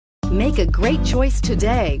Make a great choice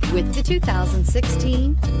today with the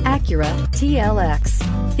 2016 Acura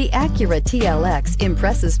TLX. The Acura TLX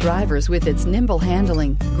impresses drivers with its nimble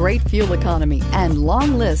handling, great fuel economy, and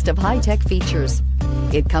long list of high-tech features.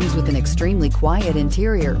 It comes with an extremely quiet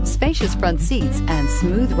interior, spacious front seats, and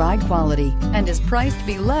smooth ride quality, and is priced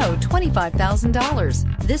below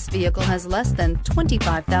 $25,000. This vehicle has less than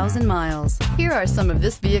 25,000 miles. Here are some of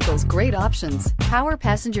this vehicle's great options: power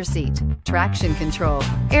passenger seat, traction control,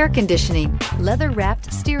 air conditioning,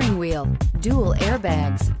 leather-wrapped steering wheel, dual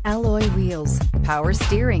airbags, alloy wheels, power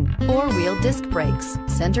steering, four-wheel disc brakes,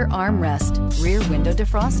 center armrest, rear window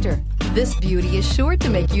defroster. This beauty is sure to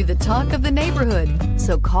make you the talk of the neighborhood.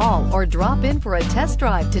 So call or drop in for a test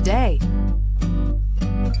drive today.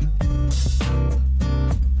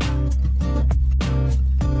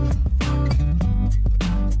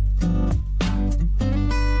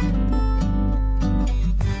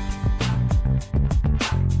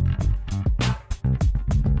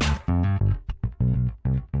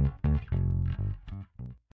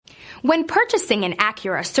 When purchasing an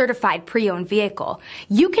Acura certified pre-owned vehicle,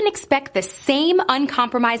 you can expect the same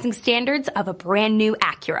uncompromising standards of a brand new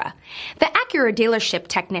Acura. The Acura dealership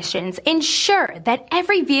technicians ensure that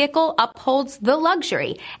every vehicle upholds the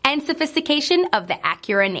luxury and sophistication of the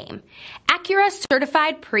Acura name. Acura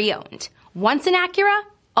certified pre-owned. Once an Acura,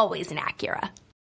 always an Acura.